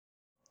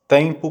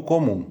Tempo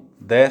comum,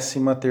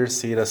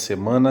 13ª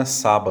semana,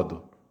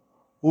 sábado.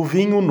 O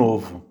vinho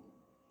novo.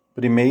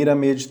 Primeira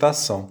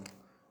meditação.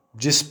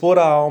 Dispor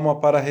a alma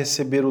para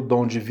receber o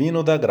dom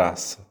divino da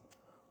graça.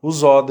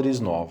 Os odres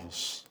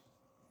novos.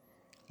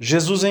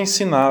 Jesus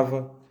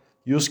ensinava,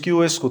 e os que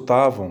o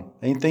escutavam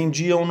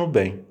entendiam-no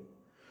bem.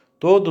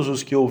 Todos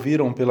os que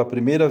ouviram pela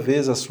primeira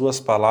vez as suas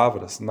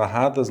palavras,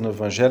 narradas no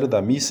Evangelho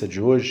da missa de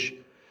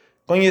hoje,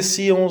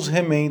 conheciam os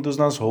remendos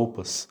nas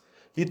roupas,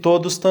 e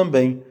todos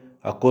também,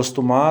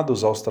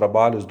 acostumados aos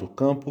trabalhos do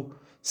campo,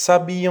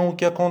 sabiam o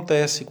que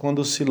acontece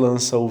quando se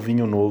lança o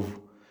vinho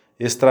novo,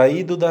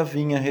 extraído da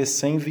vinha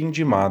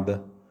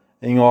recém-vindimada,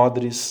 em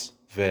odres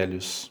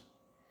velhos.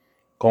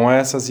 Com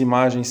essas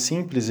imagens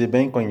simples e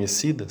bem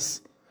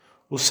conhecidas,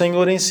 o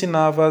Senhor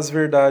ensinava as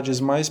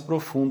verdades mais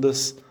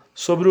profundas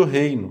sobre o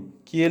reino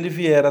que ele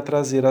viera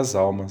trazer às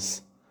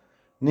almas.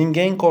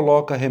 Ninguém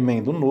coloca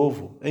remendo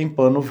novo em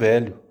pano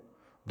velho.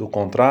 Do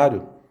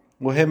contrário,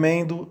 o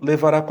remendo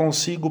levará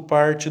consigo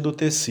parte do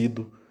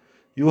tecido,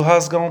 e o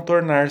rasgão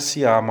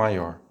tornar-se-á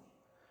maior.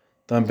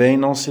 Também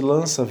não se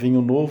lança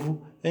vinho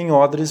novo em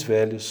odres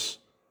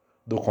velhos.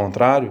 Do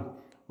contrário,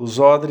 os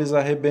odres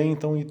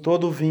arrebentam e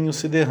todo o vinho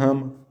se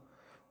derrama.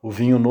 O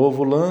vinho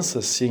novo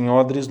lança-se em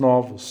odres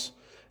novos,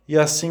 e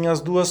assim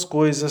as duas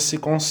coisas se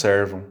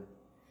conservam.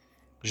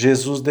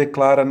 Jesus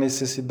declara a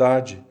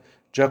necessidade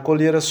de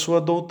acolher a sua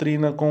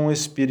doutrina com um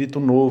espírito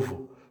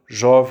novo,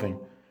 jovem,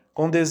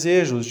 com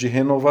desejos de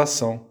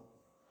renovação,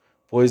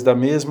 pois da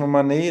mesma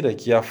maneira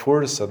que a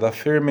força da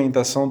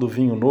fermentação do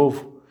vinho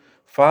novo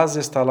faz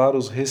estalar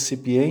os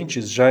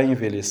recipientes já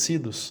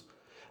envelhecidos,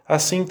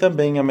 assim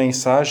também a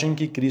mensagem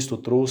que Cristo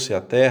trouxe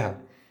à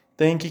Terra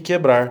tem que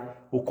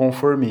quebrar o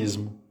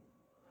conformismo,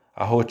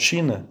 a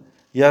rotina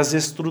e as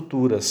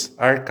estruturas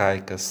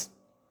arcaicas.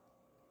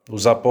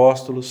 Os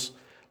apóstolos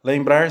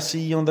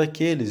lembrar-se-iam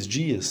daqueles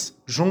dias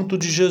junto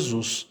de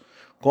Jesus,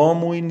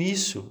 como o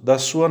início da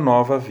sua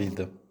nova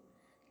vida.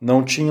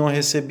 Não tinham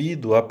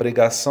recebido a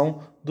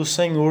pregação do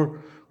Senhor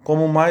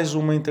como mais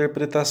uma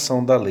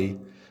interpretação da lei,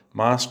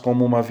 mas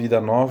como uma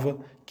vida nova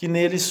que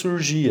neles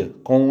surgia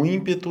com um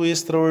ímpeto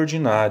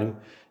extraordinário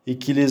e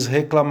que lhes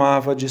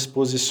reclamava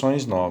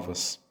disposições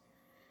novas.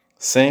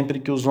 Sempre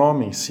que os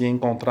homens se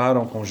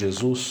encontraram com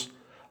Jesus,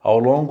 ao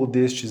longo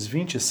destes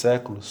 20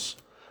 séculos,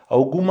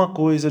 alguma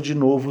coisa de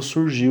novo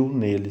surgiu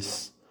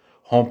neles,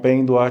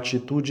 rompendo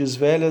atitudes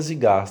velhas e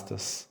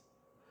gastas.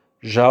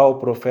 Já o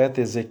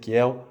profeta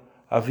Ezequiel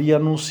havia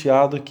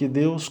anunciado que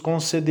Deus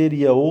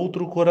concederia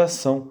outro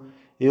coração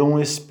e um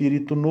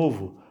espírito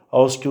novo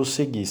aos que o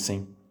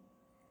seguissem.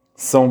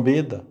 São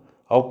Beda,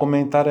 ao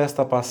comentar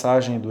esta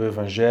passagem do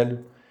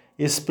Evangelho,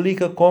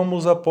 explica como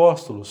os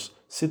apóstolos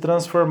se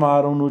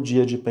transformaram no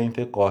dia de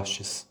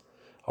Pentecostes,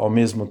 ao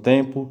mesmo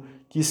tempo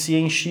que se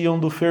enchiam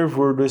do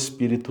fervor do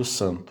Espírito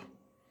Santo.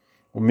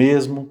 O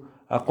mesmo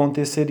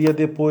aconteceria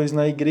depois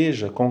na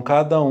Igreja com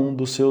cada um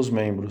dos seus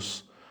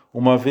membros,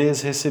 uma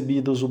vez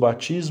recebidos o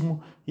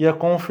batismo e a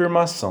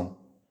confirmação.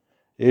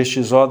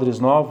 Estes odres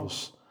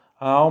novos,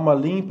 a alma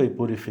limpa e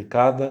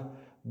purificada,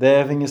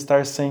 devem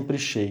estar sempre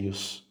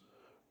cheios,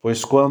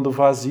 pois quando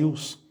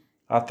vazios,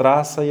 a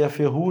traça e a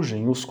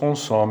ferrugem os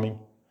consomem,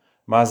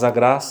 mas a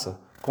graça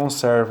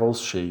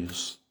conserva-os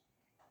cheios.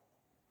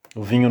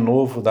 O vinho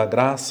novo da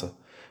graça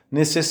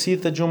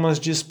necessita de umas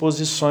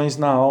disposições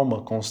na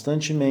alma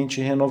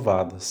constantemente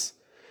renovadas,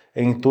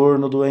 em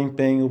torno do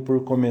empenho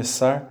por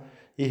começar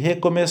e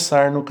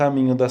recomeçar no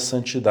caminho da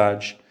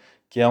santidade,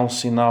 que é um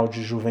sinal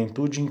de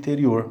juventude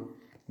interior,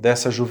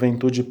 dessa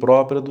juventude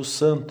própria dos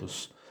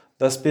santos,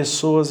 das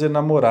pessoas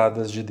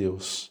enamoradas de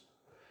Deus.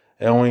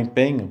 É um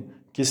empenho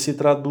que se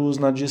traduz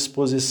na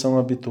disposição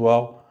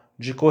habitual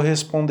de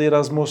corresponder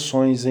às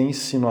moções e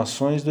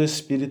insinuações do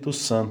Espírito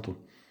Santo,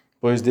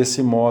 pois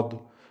desse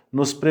modo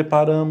nos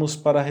preparamos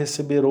para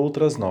receber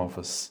outras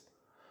novas,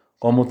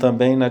 como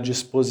também na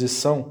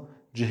disposição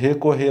de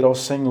recorrer ao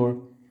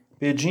Senhor,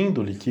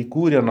 pedindo-lhe que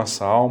cure a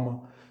nossa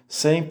alma,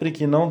 sempre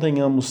que não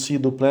tenhamos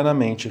sido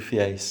plenamente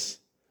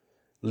fiéis.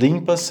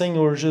 Limpa,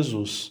 Senhor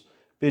Jesus,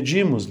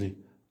 pedimos-lhe,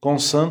 com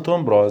Santo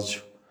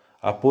Ambrósio,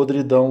 a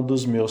podridão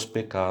dos meus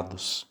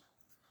pecados.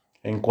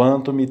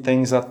 Enquanto me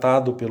tens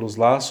atado pelos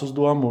laços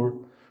do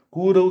amor,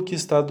 cura o que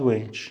está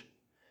doente.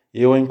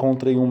 Eu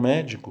encontrei um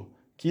médico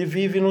que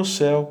vive no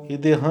céu e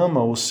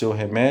derrama o seu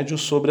remédio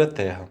sobre a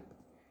terra.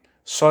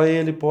 Só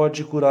ele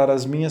pode curar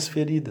as minhas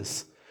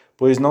feridas,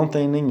 pois não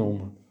tem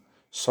nenhuma.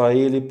 Só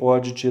ele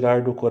pode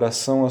tirar do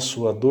coração a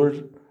sua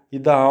dor e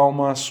da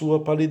alma a sua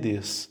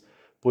palidez,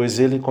 pois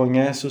ele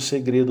conhece os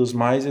segredos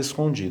mais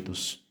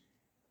escondidos.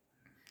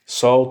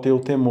 Só o teu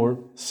temor,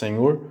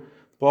 Senhor,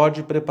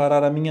 pode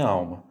preparar a minha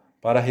alma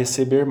para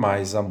receber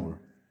mais amor.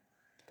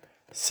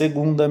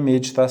 Segunda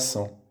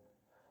meditação.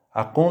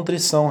 A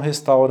contrição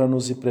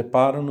restaura-nos e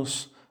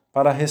prepara-nos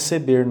para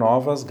receber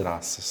novas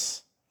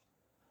graças.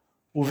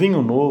 O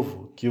vinho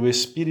novo, que o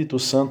Espírito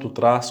Santo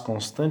traz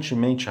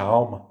constantemente à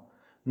alma,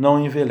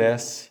 não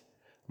envelhece,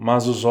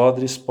 mas os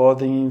odres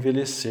podem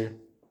envelhecer.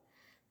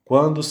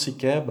 Quando se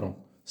quebram,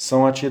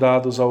 são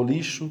atirados ao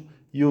lixo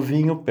e o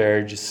vinho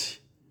perde-se.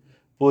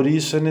 Por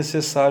isso é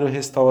necessário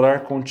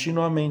restaurar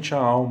continuamente a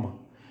alma,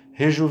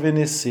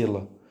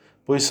 rejuvenescê-la,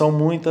 pois são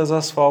muitas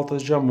as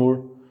faltas de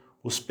amor,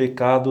 os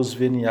pecados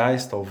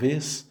veniais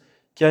talvez,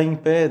 que a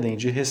impedem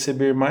de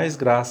receber mais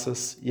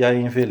graças e a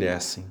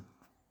envelhecem.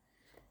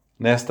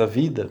 Nesta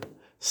vida,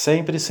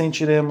 sempre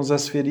sentiremos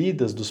as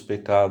feridas dos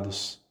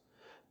pecados,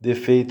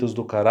 defeitos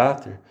do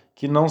caráter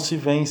que não se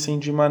vencem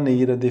de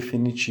maneira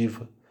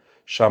definitiva,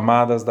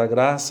 chamadas da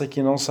graça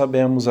que não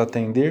sabemos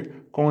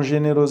atender com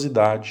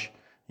generosidade,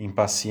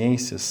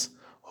 impaciências,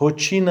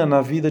 rotina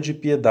na vida de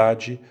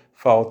piedade,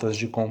 faltas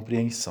de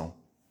compreensão.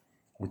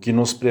 O que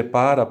nos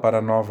prepara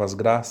para novas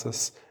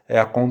graças é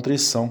a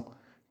contrição,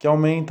 que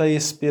aumenta a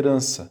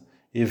esperança,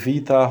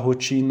 evita a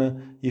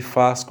rotina e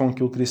faz com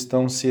que o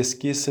cristão se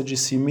esqueça de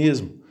si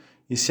mesmo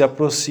e se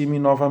aproxime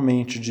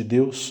novamente de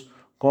Deus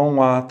com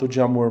um ato de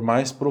amor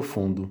mais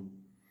profundo.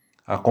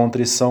 A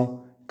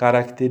contrição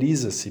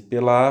caracteriza-se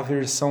pela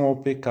aversão ao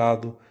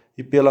pecado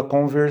e pela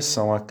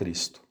conversão a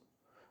Cristo.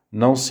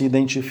 Não se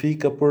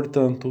identifica,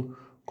 portanto,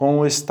 com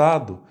o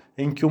estado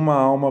em que uma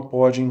alma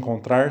pode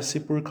encontrar-se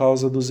por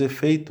causa dos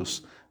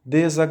efeitos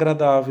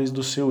desagradáveis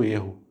do seu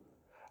erro,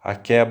 a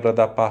quebra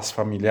da paz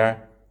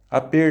familiar, a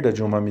perda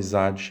de uma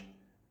amizade.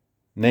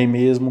 Nem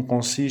mesmo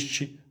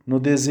consiste no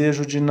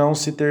desejo de não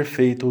se ter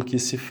feito o que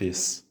se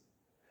fez.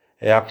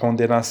 É a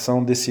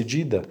condenação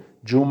decidida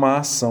de uma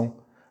ação,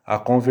 a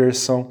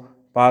conversão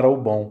para o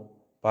bom,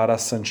 para a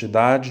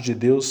santidade de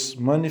Deus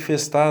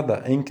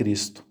manifestada em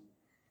Cristo.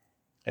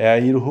 É a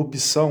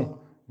irrupção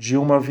de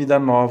uma vida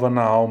nova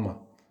na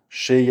alma,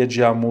 cheia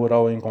de amor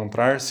ao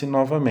encontrar-se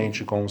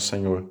novamente com o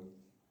Senhor.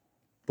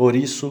 Por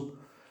isso,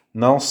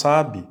 não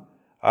sabe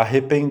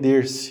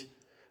arrepender-se,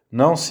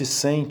 não se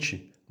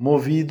sente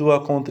movido à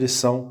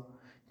contrição,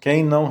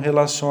 quem não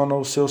relaciona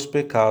os seus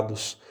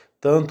pecados,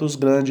 tanto os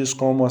grandes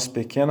como as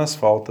pequenas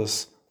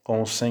faltas,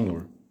 com o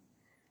Senhor.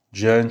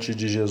 Diante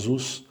de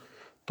Jesus,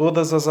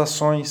 todas as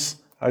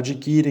ações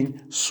adquirem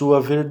sua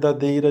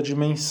verdadeira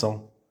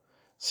dimensão.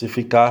 Se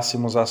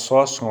ficássemos a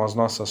sós com as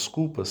nossas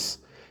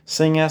culpas,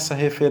 sem essa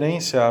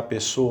referência à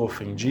pessoa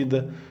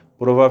ofendida,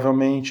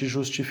 provavelmente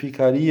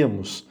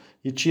justificaríamos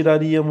e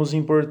tiraríamos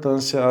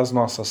importância às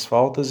nossas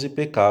faltas e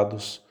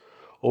pecados,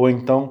 ou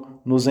então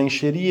nos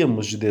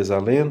encheríamos de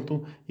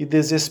desalento e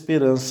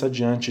desesperança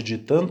diante de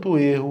tanto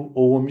erro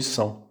ou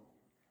omissão.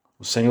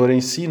 O Senhor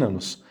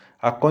ensina-nos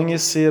a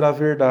conhecer a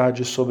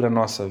verdade sobre a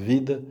nossa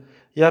vida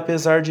e,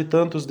 apesar de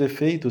tantos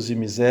defeitos e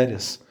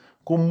misérias,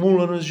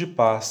 cumula-nos de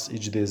paz e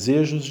de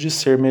desejos de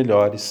ser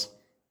melhores,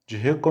 de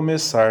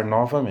recomeçar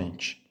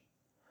novamente.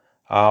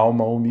 A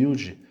alma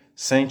humilde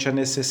sente a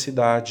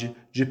necessidade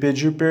de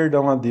pedir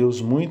perdão a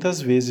Deus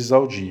muitas vezes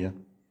ao dia.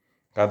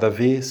 Cada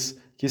vez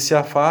que se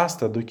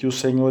afasta do que o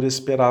Senhor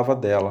esperava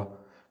dela,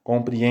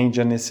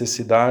 compreende a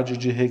necessidade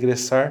de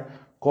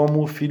regressar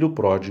como o filho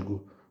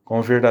pródigo,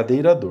 com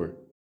verdadeira dor.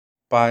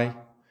 Pai,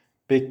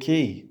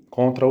 pequei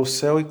contra o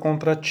céu e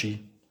contra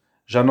ti.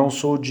 Já não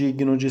sou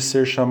digno de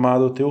ser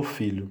chamado teu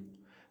filho.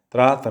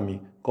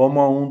 Trata-me como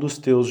a um dos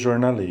teus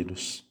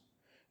jornaleiros.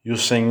 E o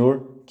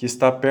Senhor, que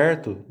está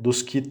perto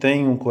dos que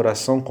têm um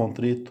coração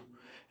contrito,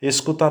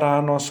 escutará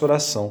a nossa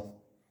oração.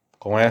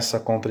 Com essa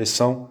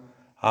contrição,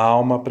 a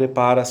alma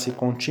prepara-se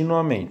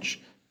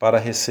continuamente para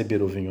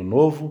receber o vinho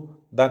novo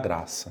da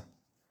graça.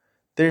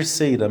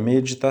 Terceira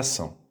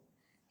meditação.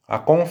 A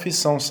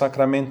confissão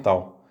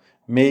sacramental,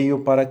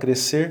 meio para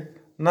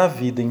crescer na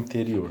vida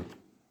interior.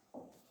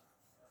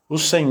 O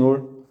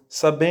Senhor,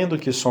 sabendo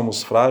que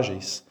somos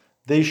frágeis,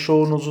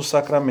 deixou-nos o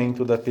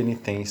sacramento da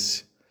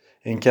penitência,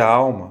 em que a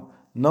alma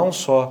não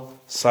só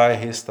sai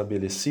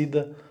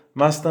restabelecida,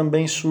 mas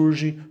também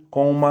surge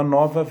com uma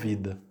nova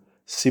vida,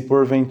 se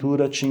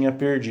porventura tinha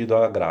perdido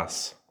a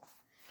graça.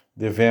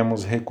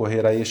 Devemos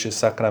recorrer a este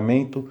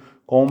sacramento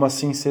com uma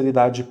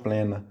sinceridade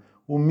plena,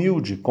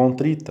 humilde,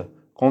 contrita,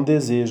 com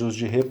desejos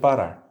de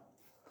reparar.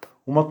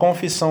 Uma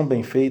confissão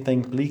bem feita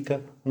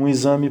implica um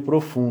exame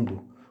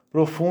profundo.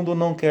 Profundo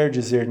não quer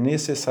dizer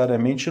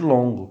necessariamente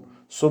longo,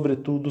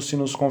 sobretudo se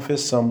nos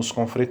confessamos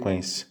com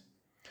frequência.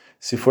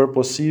 Se for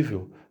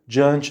possível,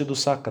 diante do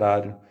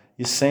sacrário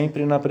e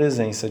sempre na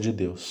presença de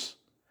Deus.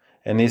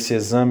 É nesse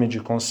exame de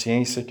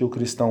consciência que o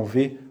cristão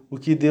vê o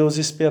que Deus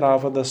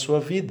esperava da sua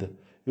vida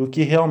e o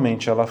que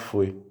realmente ela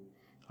foi,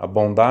 a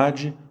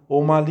bondade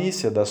ou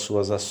malícia das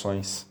suas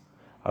ações,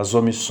 as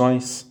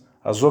omissões,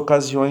 as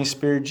ocasiões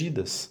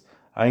perdidas,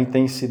 a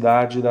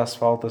intensidade das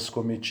faltas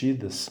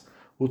cometidas,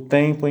 o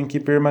tempo em que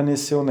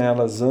permaneceu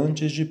nelas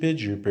antes de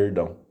pedir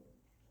perdão.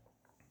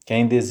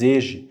 Quem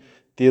deseje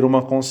ter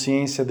uma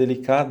consciência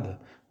delicada,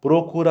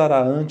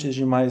 procurará antes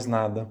de mais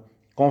nada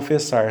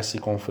confessar-se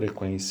com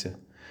frequência,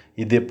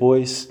 e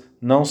depois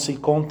não se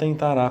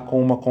contentará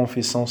com uma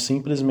confissão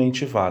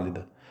simplesmente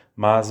válida,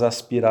 mas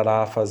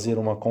aspirará a fazer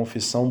uma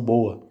confissão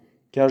boa,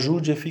 que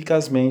ajude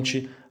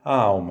eficazmente a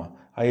alma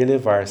a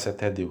elevar-se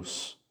até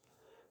Deus.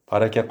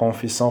 Para que a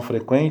confissão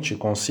frequente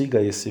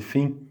consiga esse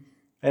fim,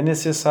 é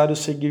necessário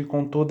seguir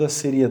com toda a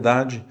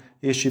seriedade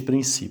este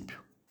princípio.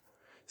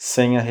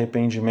 Sem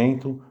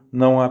arrependimento,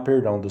 não há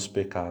perdão dos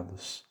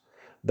pecados.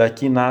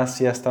 Daqui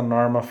nasce esta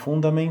norma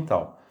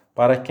fundamental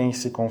para quem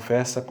se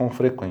confessa com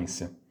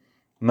frequência: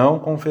 não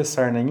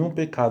confessar nenhum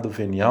pecado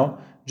venial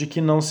de que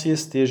não se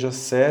esteja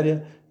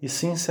séria e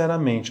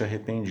sinceramente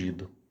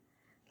arrependido.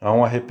 Há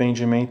um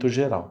arrependimento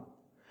geral.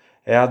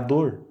 É a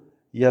dor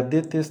e a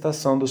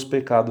detestação dos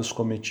pecados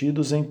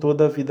cometidos em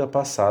toda a vida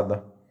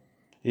passada.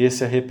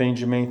 Esse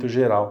arrependimento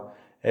geral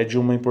é de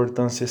uma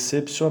importância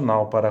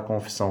excepcional para a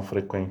confissão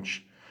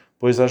frequente,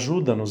 pois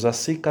ajuda-nos a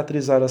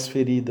cicatrizar as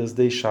feridas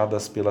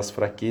deixadas pelas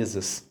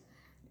fraquezas,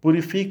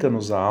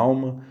 purifica-nos a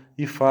alma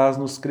e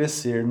faz-nos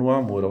crescer no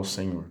amor ao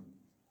Senhor.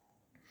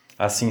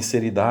 A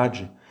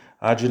sinceridade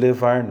há de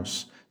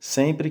levar-nos,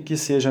 sempre que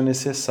seja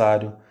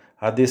necessário,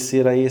 a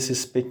descer a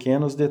esses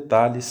pequenos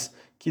detalhes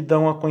que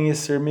dão a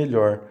conhecer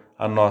melhor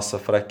a nossa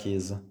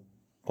fraqueza.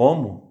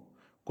 Como?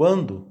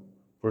 Quando?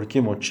 Por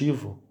que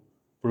motivo?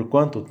 Por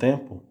quanto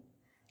tempo?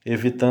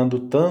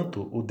 Evitando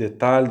tanto o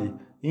detalhe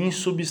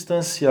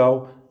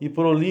insubstancial e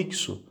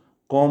prolixo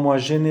como a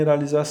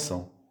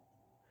generalização.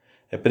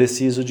 É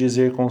preciso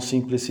dizer com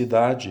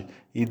simplicidade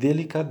e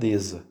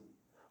delicadeza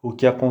o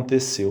que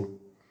aconteceu,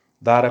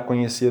 dar a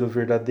conhecer o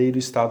verdadeiro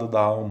estado da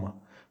alma,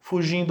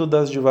 fugindo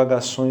das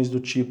divagações do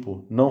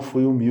tipo não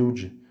fui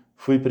humilde,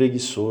 fui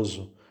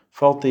preguiçoso,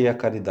 faltei à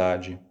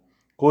caridade,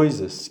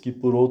 coisas que,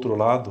 por outro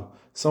lado,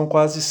 são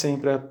quase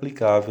sempre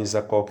aplicáveis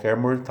a qualquer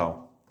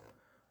mortal.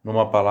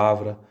 Numa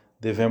palavra,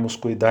 devemos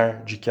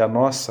cuidar de que a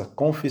nossa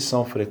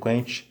confissão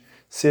frequente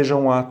seja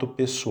um ato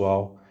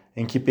pessoal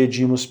em que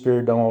pedimos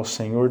perdão ao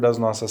Senhor das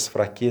nossas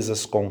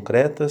fraquezas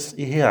concretas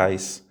e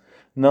reais,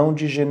 não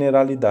de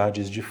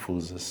generalidades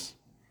difusas.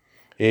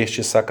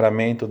 Este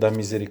sacramento da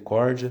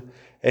misericórdia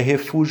é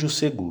refúgio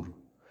seguro.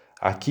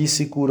 Aqui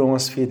se curam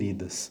as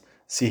feridas,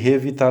 se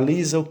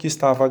revitaliza o que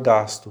estava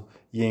gasto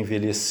e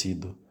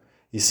envelhecido,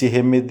 e se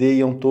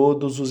remediam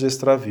todos os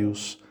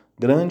extravios,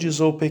 grandes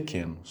ou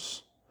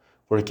pequenos.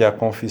 Porque a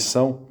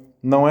confissão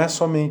não é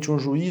somente um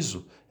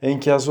juízo em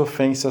que as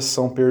ofensas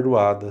são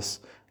perdoadas,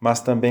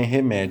 mas também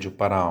remédio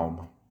para a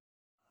alma.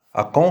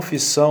 A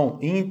confissão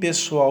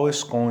impessoal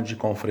esconde,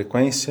 com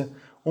frequência,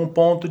 um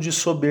ponto de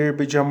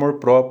soberba e de amor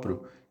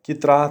próprio, que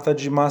trata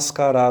de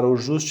mascarar ou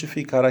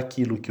justificar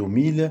aquilo que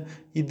humilha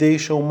e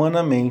deixa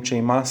humanamente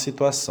em má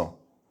situação.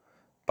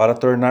 Para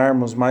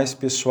tornarmos mais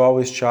pessoal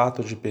este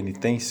ato de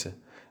penitência,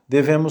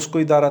 devemos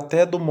cuidar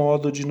até do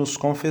modo de nos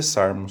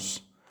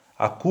confessarmos.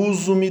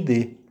 Acuso-me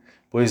de,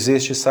 pois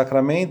este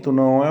sacramento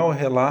não é o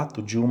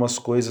relato de umas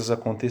coisas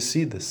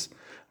acontecidas,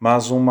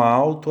 mas uma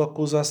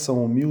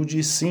autoacusação humilde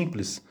e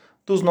simples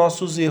dos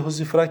nossos erros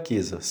e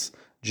fraquezas,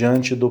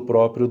 diante do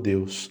próprio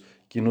Deus,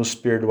 que nos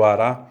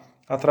perdoará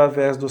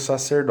através do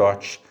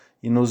sacerdote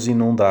e nos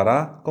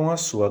inundará com a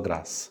sua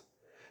graça.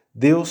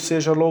 Deus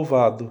seja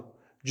louvado,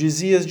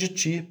 dizias de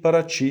ti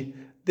para ti,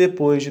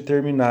 depois de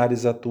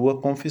terminares a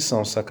tua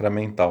confissão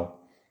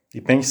sacramental.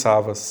 E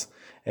pensavas,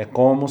 é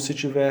como se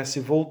tivesse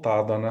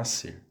voltado a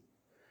nascer.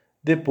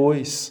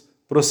 Depois,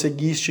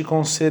 prosseguiste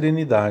com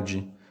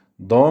serenidade.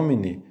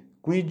 Domine,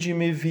 quid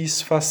me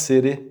vis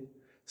facere?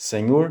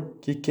 Senhor,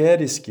 que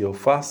queres que eu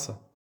faça?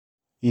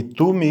 E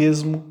tu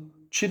mesmo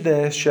te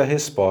deste a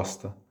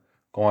resposta.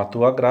 Com a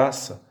tua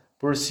graça,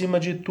 por cima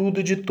de tudo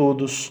e de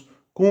todos,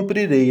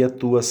 cumprirei a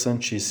tua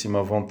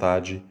santíssima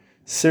vontade.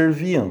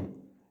 Serviam,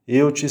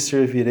 eu te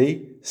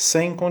servirei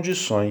sem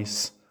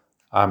condições.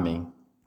 Amém.